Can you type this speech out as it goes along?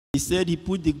He said he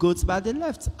put the goats by the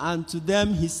left. And to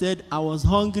them he said, I was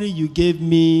hungry, you gave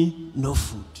me no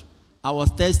food. I was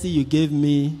thirsty, you gave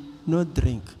me no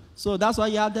drink. So that's why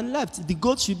you're at the left. The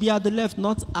goats should be at the left,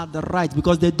 not at the right,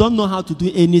 because they don't know how to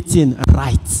do anything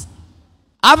right.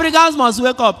 Africans must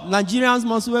wake up. Nigerians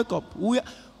must wake up.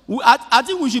 I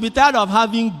think we should be tired of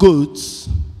having goats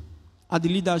at the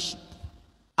leadership.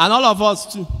 And all of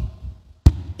us too.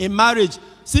 In marriage,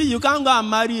 see, you can't go and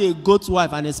marry a goat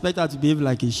wife and expect her to behave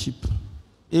like a sheep.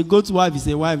 A goat wife is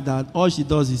a wife that all she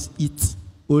does is eat.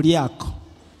 Oriak.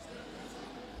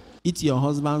 Eat your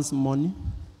husband's money.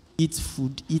 Eat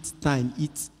food. Eat time.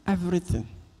 Eat everything.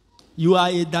 You are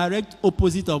a direct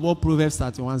opposite of what Proverbs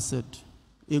 31 said.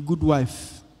 A good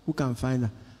wife. Who can find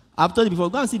her? I've told you before,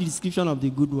 go and see the description of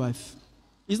the good wife.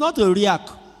 It's not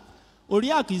Oriak.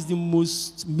 Oriak is the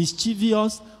most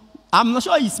mischievous. I'm not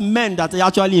sure it's men that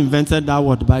actually invented that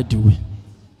word, by the way.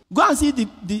 Go and see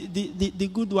the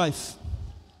good wife.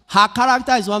 Her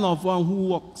character is one who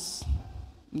walks,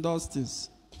 does things.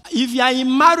 If you are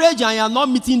in marriage and you are not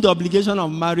meeting the obligation of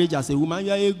marriage as a woman,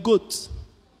 you are a goat.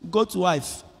 Goat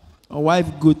wife. Or wife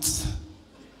goat.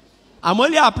 I'm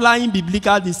only applying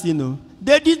biblical this, you know.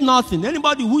 They did nothing.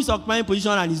 Anybody who is occupying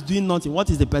position and is doing nothing, what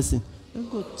is the person? A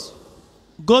goat.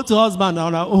 Goat husband,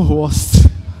 worst.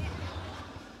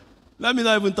 Let me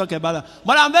not even talk about that.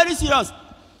 But I'm very serious.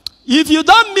 If you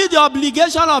don't meet the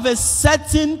obligation of a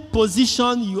certain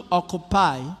position you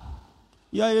occupy,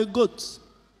 you are a goat.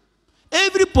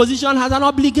 Every position has an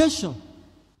obligation.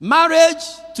 Marriage,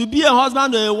 to be a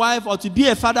husband or a wife, or to be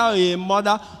a father or a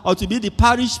mother, or to be the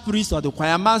parish priest or the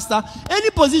choir master, any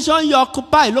position you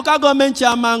occupy, local government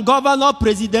chairman, governor,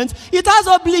 president, it has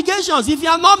obligations. If you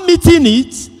are not meeting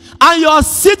it, and you are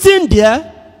sitting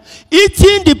there,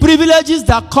 eating the privileges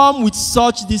that come with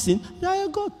such this thing, you are a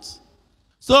goat.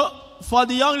 So, for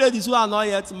the young ladies who are not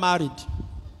yet married,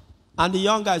 and the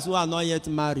young guys who are not yet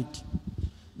married,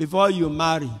 before you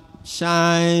marry,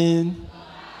 shine.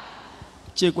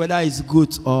 Check whether it's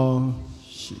goat or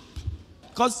sheep.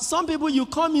 Because some people, you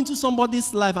come into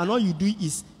somebody's life and all you do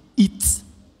is eat.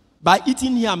 By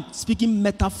eating here, I'm speaking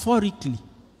metaphorically.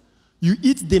 You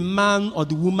eat the man or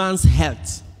the woman's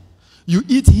health. You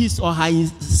eat his or her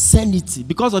insanity.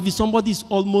 Because of it, somebody is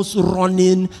almost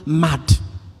running mad.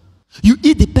 You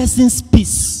eat the person's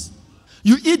peace.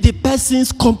 You eat the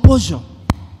person's composure.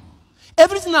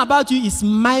 Everything about you is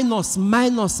minus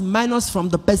from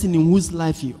the person in whose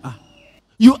life you are.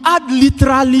 You add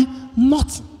literally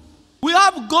nothing. We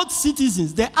have God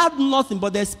citizens. They add nothing,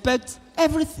 but they expect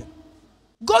everything.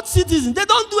 God citizens, they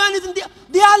don't do anything.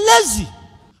 They are lazy.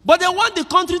 But they want the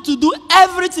country to do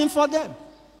everything for them.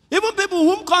 Even people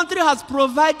whom country has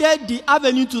provided the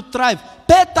avenue to thrive,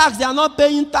 pay tax, they are not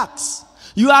paying tax.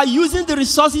 You are using the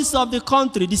resources of the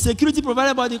country, the security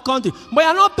provided by the country, but you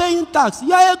are not paying tax.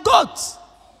 You are a goat.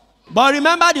 But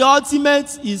remember, the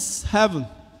ultimate is heaven.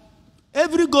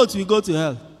 Every goat will go to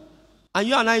hell. And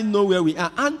you and I know where we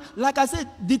are. And like I said,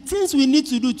 the things we need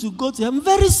to do to go to heaven,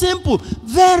 very simple.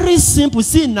 Very simple.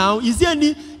 See now, is there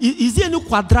any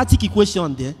quadratic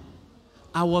equation there?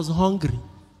 I was hungry.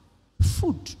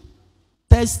 Food.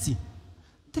 Thirsty.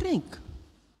 Drink.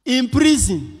 In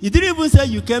prison. He didn't even say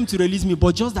you came to release me,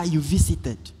 but just that you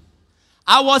visited.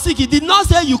 I was sick. He did not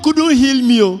say you couldn't heal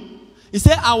me. He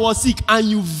said I was sick and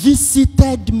you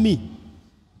visited me.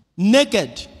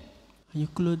 Naked. And you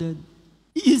clothed.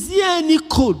 Is there any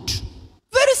code?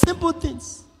 Very simple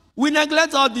things. We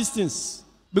neglect all these things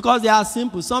because they are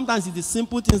simple. Sometimes it's the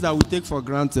simple things that we take for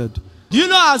granted. Do you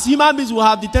know, as human beings, we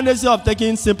have the tendency of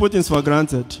taking simple things for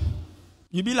granted?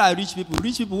 You be like rich people.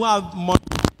 Rich people who have money,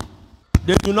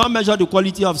 they do not measure the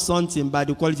quality of something by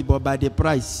the quality, but by the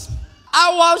price.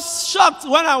 I was shocked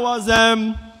when I was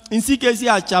in CKC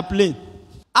at Chaplain.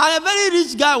 And a very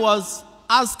rich guy was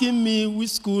asking me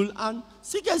which school, and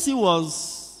CKC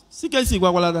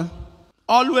Gwagwalada,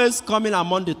 always coming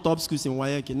among the top schools in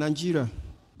Wayeki, Nigeria,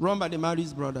 run by the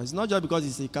Maris brothers. Not just because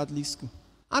it's a Catholic school.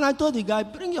 And I told the guy,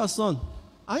 bring your son.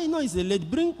 I know he's a lady.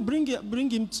 Bring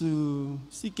him to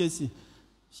CKC.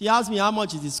 She asked me how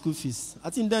much is the school fees. I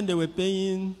think then they were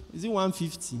paying, is it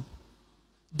 150?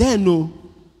 Then no.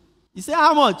 He said,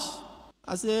 how much?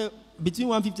 I said, between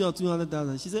 150 or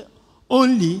 200,000. She said,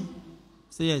 only? I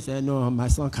said, yes. I said, no, my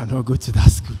son cannot go to that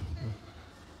school.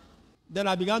 Then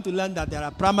I began to learn that there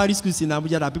are primary schools in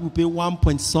Abuja that people pay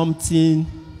 1.something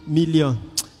million.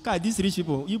 God, these rich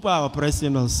people, you are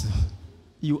oppressing us.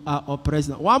 You are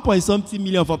oppressing us. 1.something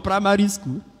million for primary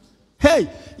school. Hey,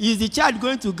 is the child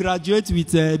going to graduate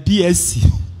with a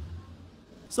BSc?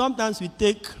 Sometimes we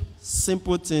take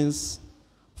simple things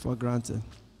for granted.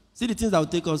 See the things that will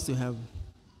take us to heaven.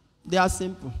 They are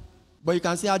simple. But you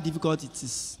can see how difficult it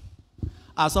is.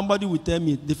 As somebody will tell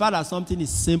me, the fact that something is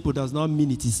simple does not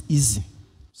mean it is easy.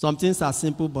 Some things are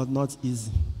simple but not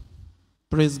easy.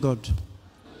 Praise God.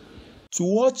 To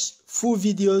watch full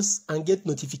videos and get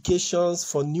notifications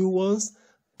for new ones,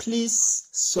 please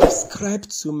subscribe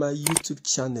to my YouTube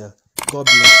channel. God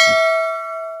bless you.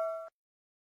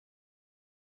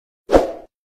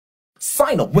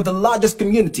 Sign up with the largest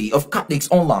community of Catholics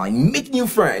online. Make new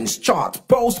friends, chat,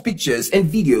 post pictures and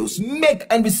videos, make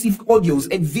and receive audios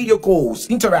and video calls,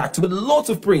 interact with lots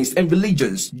of priests and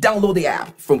religions. Download the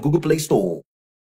app from Google Play Store.